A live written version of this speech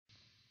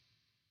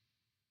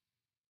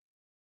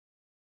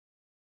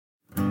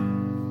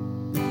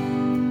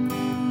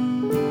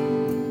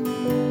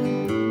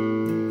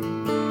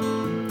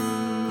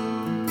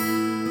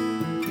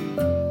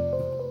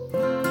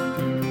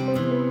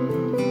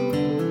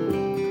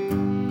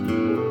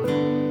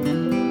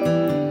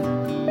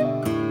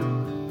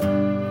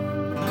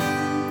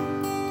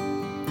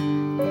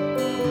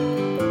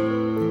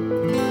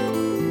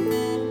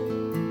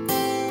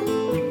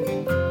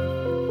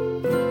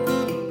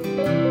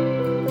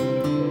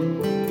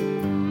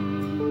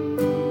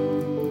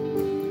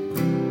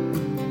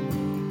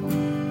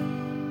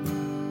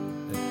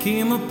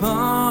came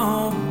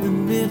upon the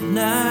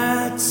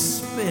midnight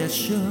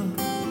special.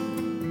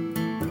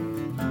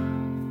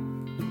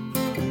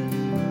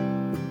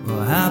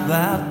 Well, how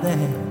about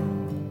that?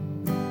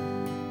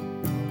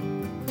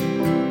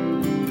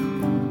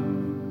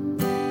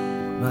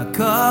 My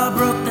car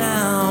broke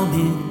down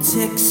in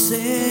Texas.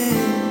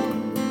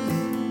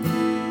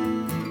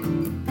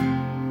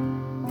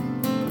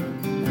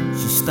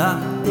 She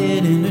stopped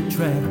dead in her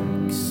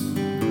tracks.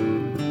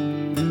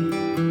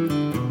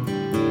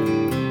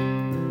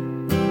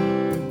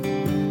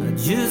 I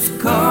just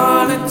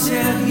called to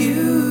tell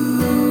you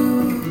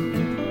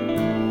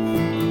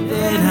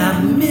that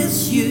I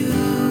miss you.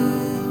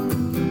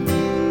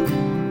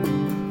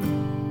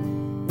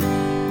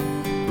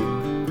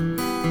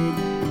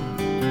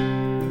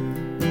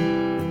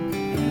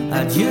 I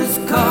just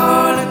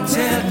called to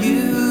tell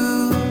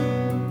you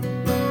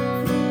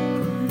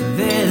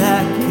that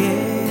I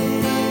care.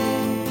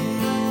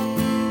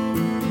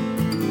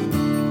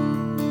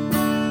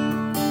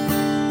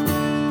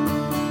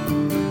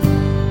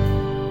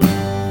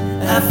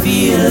 I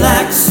feel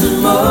like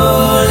some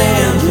old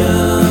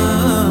engine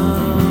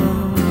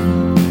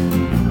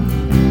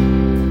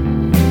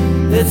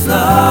that's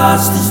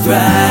lost its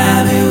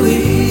driving wheel.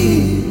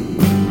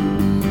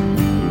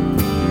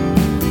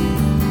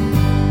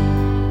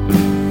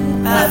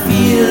 I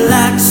feel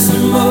like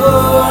some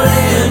old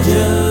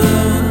engine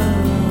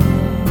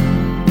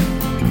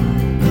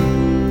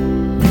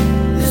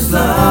that's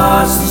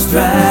lost its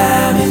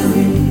driving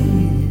wheel.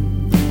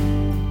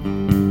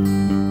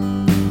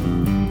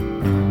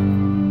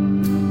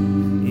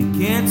 You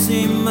can't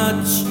say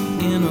much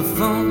in a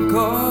phone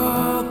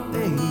call,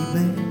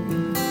 baby.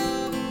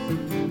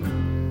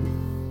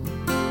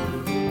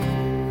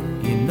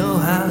 You know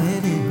how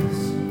it is.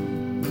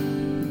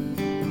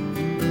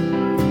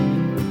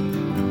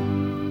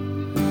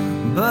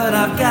 But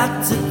I've got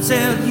to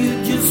tell you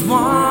just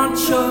one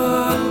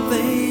short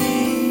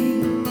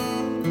thing.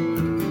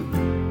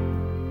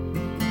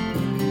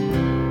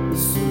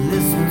 So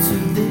listen to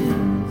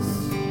this.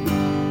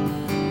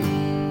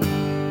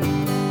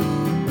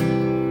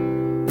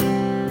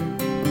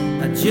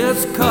 I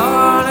just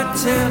called to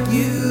tell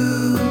you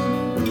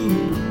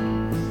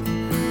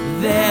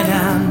that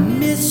I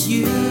miss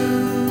you.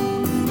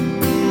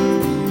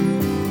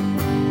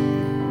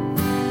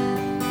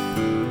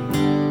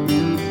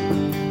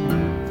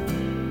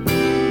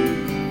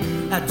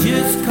 I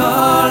just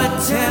called to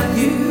tell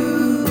you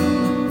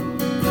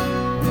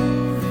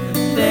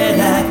that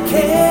I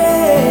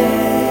care.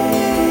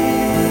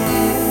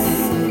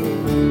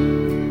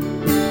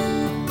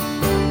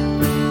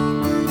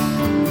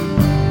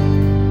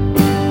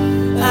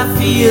 I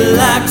feel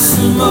like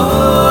some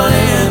old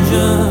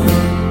engine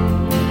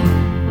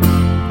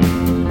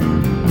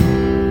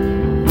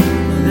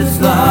that's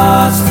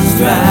lost its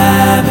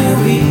driving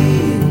wheel.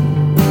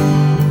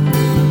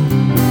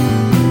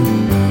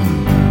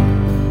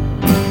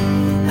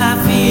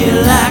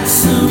 Like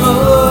some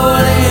more